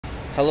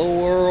Hello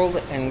world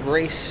and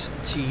grace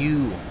to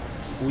you.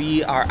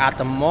 We are at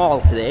the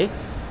mall today.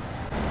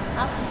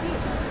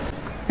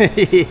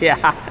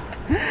 Yeah.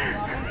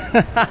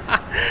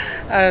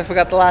 I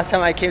forgot the last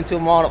time I came to a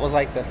mall it was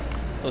like this.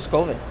 It was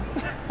COVID.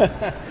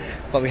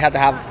 But we had to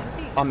have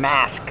a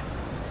mask.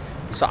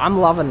 So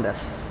I'm loving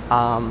this.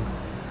 All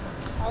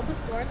the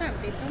stores are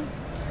empty too.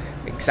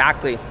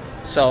 Exactly.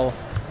 So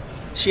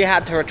she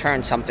had to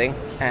return something,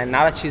 and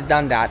now that she's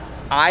done that,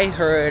 I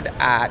heard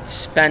at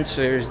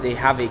Spencer's they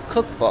have a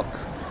cookbook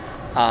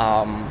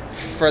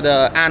for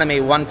the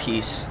anime One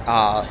Piece,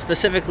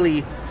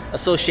 specifically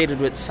associated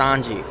with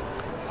Sanji.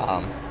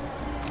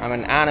 I'm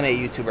an anime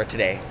YouTuber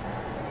today,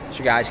 as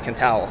you guys can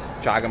tell,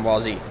 Dragon Ball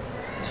Z.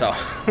 So,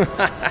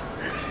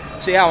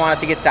 so yeah, I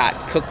wanted to get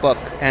that cookbook,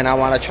 and I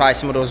want to try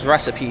some of those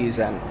recipes,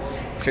 and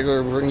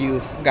figure we'll bring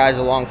you guys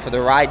along for the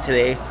ride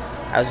today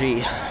as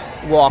we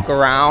walk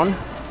around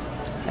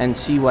and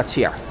see what's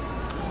here.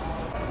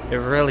 It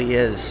really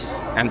is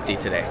empty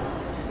today.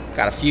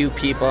 Got a few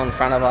people in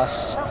front of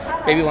us.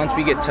 Maybe once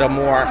we get to the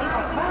more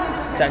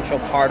central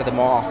part of the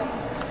mall,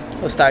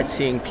 we'll start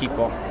seeing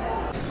people.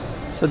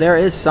 So there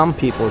is some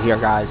people here,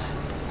 guys.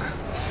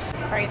 It's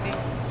crazy.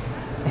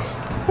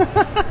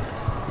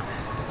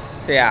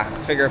 Yeah, I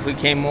figure if we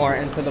came more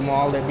into the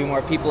mall, there'd be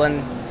more people,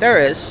 and there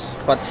is.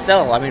 But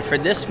still, I mean, for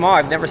this mall,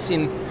 I've never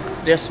seen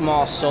this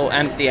mall so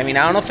empty. I mean,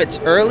 I don't know if it's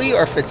early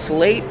or if it's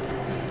late.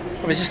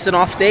 It was just an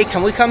off day.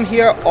 Can we come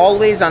here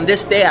always on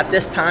this day at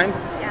this time?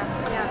 Yes,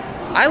 yes.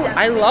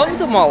 I love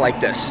the mall like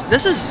this.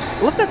 This is,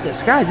 look at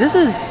this, guys. This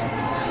is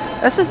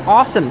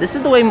awesome. This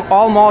is the way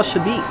all malls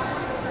should be.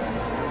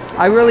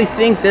 I really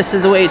think this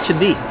is the way it should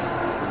be.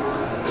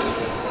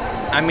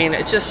 I mean,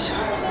 it's just,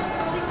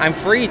 I'm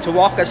free to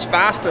walk as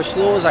fast or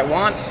slow as I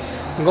want.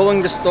 I'm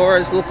going to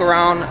stores, look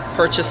around,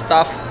 purchase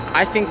stuff.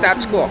 I think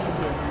that's cool.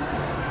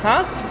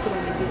 Huh?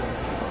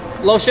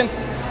 Lotion?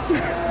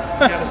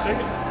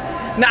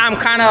 Nah, I'm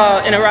kind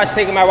of in a rush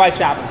taking my wife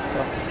shopping.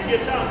 So. You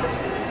get time,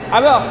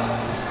 I will.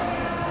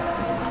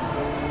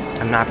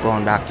 I'm not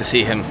going back to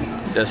see him.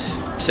 Just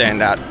saying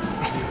that.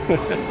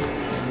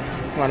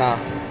 Wanna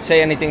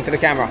say anything to the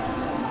camera?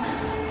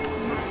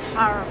 It's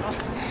horrible.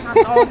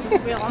 I'm going to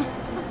spill them.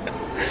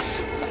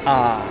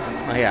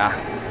 Yeah,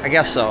 I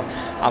guess so.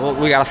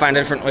 We gotta find a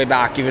different way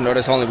back, even though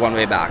there's only one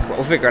way back. But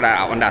we'll figure that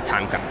out when that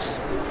time comes.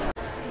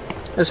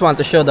 I just wanted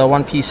to show the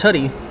One Piece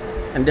hoodie,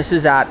 and this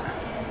is at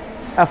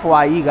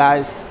FYE,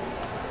 guys.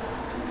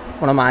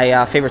 One of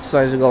my favorite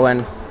stores to go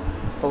in.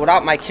 But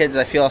without my kids,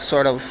 I feel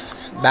sort of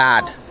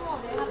bad.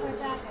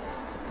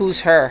 Who's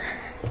her?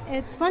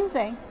 It's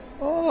Wednesday.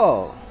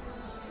 Oh.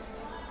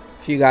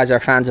 If you guys are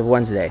fans of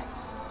Wednesday.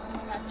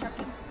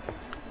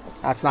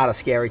 That's not a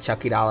scary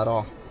Chucky doll at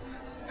all.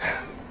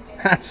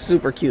 That's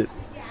super cute.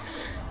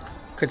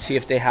 Could see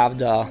if they have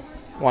the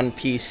One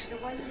Piece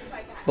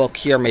book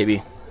here,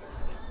 maybe.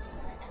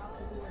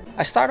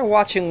 I started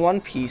watching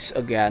One Piece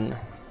again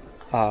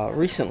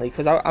recently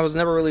because I was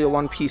never really a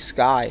One Piece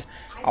guy.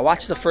 I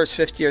watched the first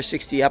 50 or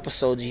 60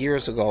 episodes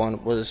years ago, and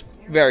it was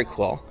very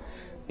cool.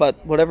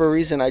 But whatever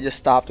reason, I just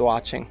stopped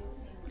watching.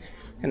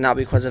 And now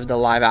because of the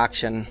live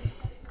action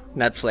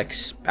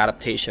Netflix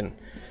adaptation,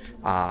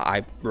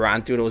 I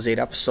ran through those 8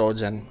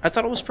 episodes, and I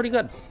thought it was pretty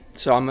good.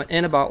 So I'm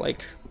in about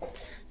like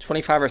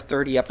 25 or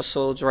 30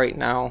 episodes right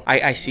now.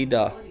 I see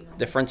the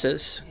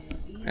differences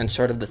and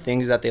sort of the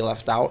things that they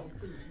left out.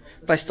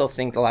 But I still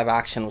think the live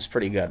action was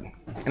pretty good.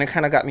 And it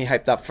kind of got me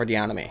hyped up for the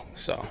anime.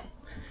 So,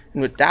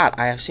 and with that,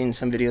 I have seen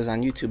some videos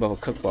on YouTube of a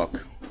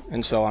cookbook.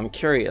 And so I'm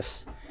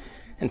curious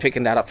and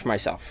picking that up for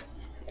myself.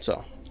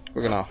 So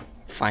we're going to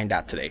find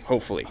that today,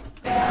 hopefully.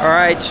 All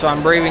right, so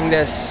I'm braving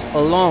this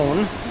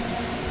alone.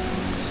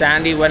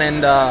 Sandy went in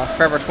the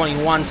Forever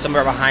 21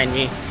 somewhere behind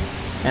me.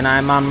 And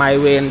I'm on my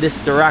way in this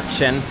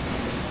direction.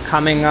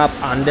 Coming up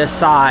on this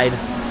side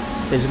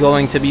is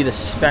going to be the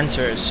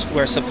Spencer's,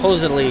 where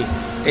supposedly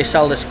they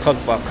sell this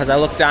cookbook, because I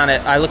looked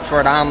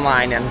for it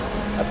online, and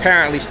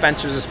apparently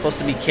Spencer's is supposed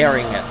to be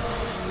carrying it.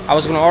 I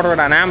was going to order it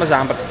on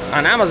Amazon, but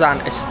on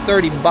Amazon it's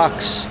 30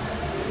 bucks,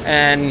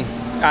 and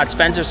at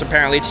Spencer's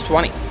apparently it's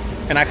 20,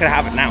 and I could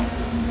have it now.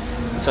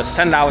 So it's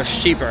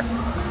 $10 cheaper,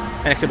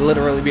 and it could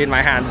literally be in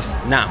my hands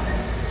now.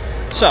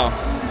 So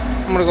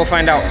I'm going to go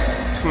find out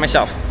for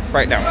myself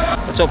right now.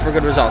 Let's hope for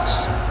good results.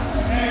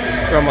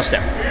 We're almost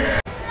there.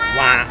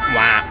 Wah,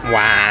 wah,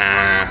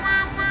 wah.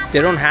 They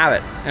don't have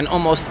it, and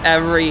almost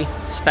every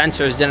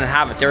Spencer's didn't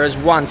have it. There is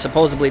one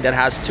supposedly that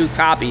has 2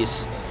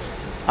 copies,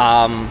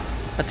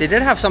 but they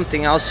did have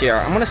something else here.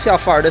 I'm gonna see how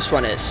far this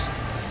one is,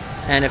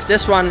 and if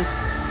this one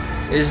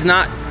is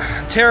not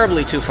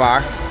terribly too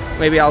far,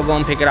 maybe I'll go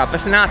and pick it up.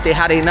 If not, they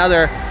had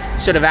another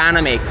sort of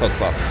anime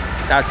cookbook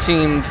that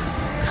seemed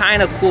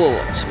kind of cool.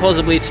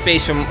 Supposedly it's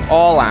based from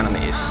all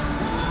animes,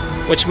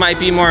 which might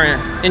be more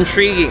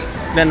intriguing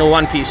than the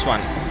One Piece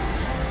one,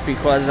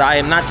 because I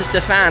am not just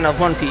a fan of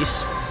One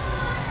Piece.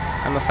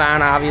 I'm a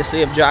fan,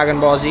 obviously, of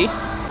Dragon Ball Z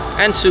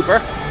and Super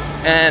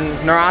and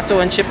Naruto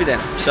and Shippuden.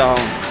 So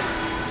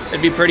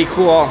it'd be pretty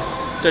cool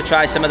to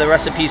try some of the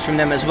recipes from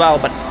them as well.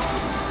 But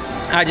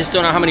I just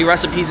don't know how many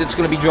recipes it's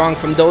going to be drawing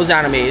from those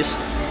animes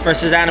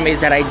versus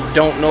animes that I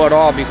don't know at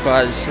all,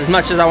 because as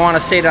much as I want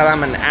to say that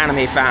I'm an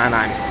anime fan,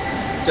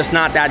 I'm just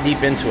not that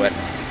deep into it.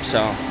 So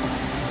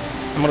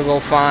I'm going to go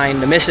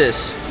find the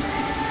missus.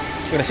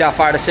 I'm going to see how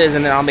far this is,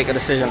 and then I'll make a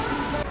decision.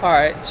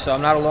 Alright, so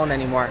I'm not alone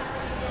anymore.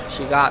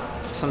 She got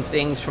some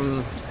things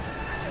from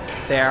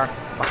there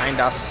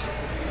behind us.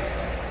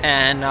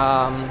 And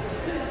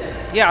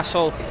yeah,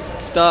 so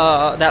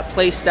that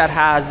place that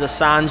has the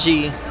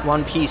Sanji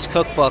One Piece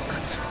cookbook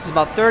is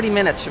about 30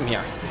 minutes from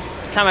here.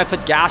 By the time I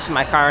put gas in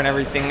my car and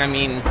everything, I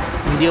mean,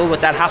 and deal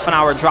with that half an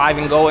hour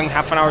driving going,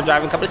 half an hour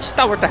driving coming, it's just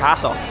not worth the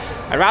hassle.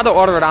 I'd rather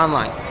order it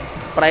online.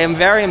 But I am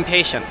very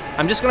impatient.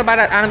 I'm just gonna buy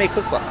that anime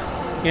cookbook.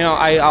 You know,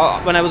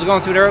 when I was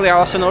going through it earlier, I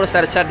also noticed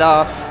that it said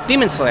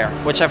Demon Slayer,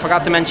 which I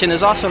forgot to mention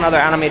is also another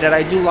anime that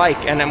I do like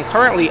and I'm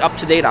currently up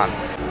to date on.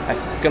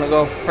 I'm gonna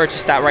go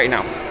purchase that right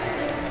now.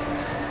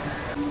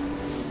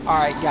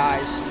 Alright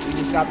guys, we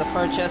just got the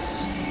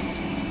purchase.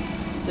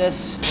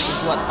 This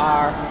is what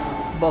our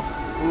book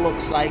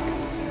looks like.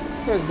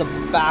 Here's the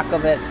back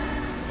of it.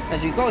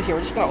 As you go here,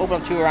 we're just gonna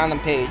open up to a random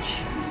page.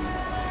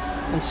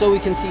 And so we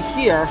can see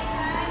here,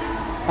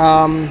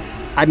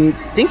 I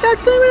think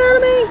that's the name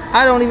of the anime?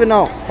 I don't even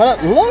know, but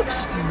it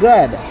looks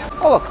good.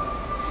 Oh look,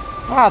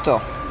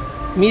 Naruto.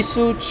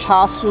 Miso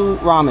Chasu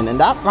Ramen, and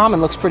that ramen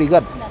looks pretty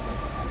good.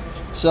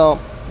 So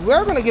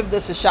we're gonna give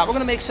this a shot. We're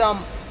gonna make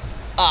some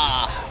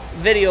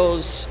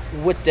videos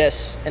with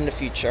this in the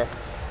future.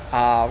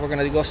 We're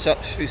gonna go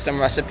through some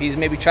recipes,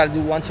 maybe try to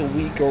do once a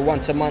week or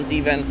once a month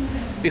even,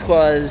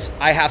 because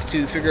I have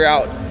to figure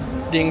out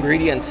the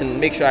ingredients and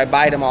make sure I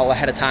buy them all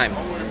ahead of time.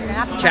 You're gonna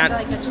have to find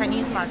like a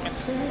Chinese market.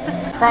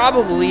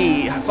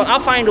 Probably, but I'll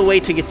find a way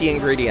to get the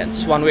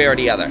ingredients one way or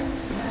the other.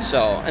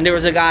 So, and there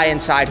was a guy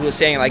inside who was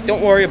saying like,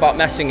 don't worry about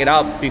messing it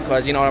up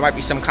because, you know, there might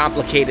be some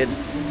complicated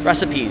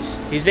recipes.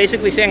 He's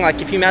basically saying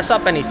like, if you mess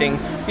up anything,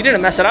 you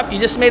didn't mess it up, you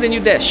just made a new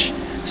dish.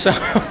 So,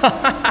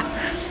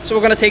 so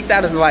we're gonna take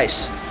that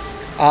advice.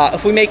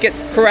 If we make it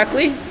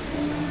correctly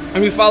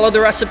and we follow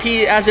the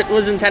recipe as it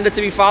was intended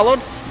to be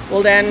followed,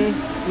 well then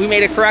we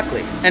made it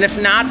correctly. And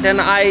if not, then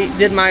I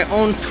did my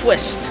own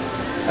twist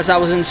as I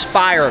was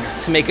inspired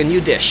to make a new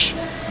dish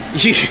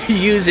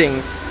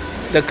using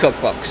the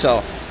cookbook.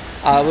 So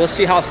we'll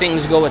see how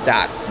things go with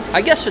that.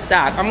 I guess with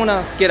that, I'm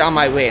gonna get on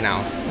my way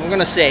now. I'm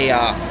gonna say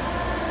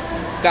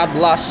God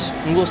bless,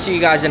 and we'll see you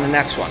guys in the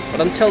next one.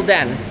 But until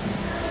then,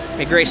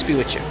 may grace be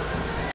with you.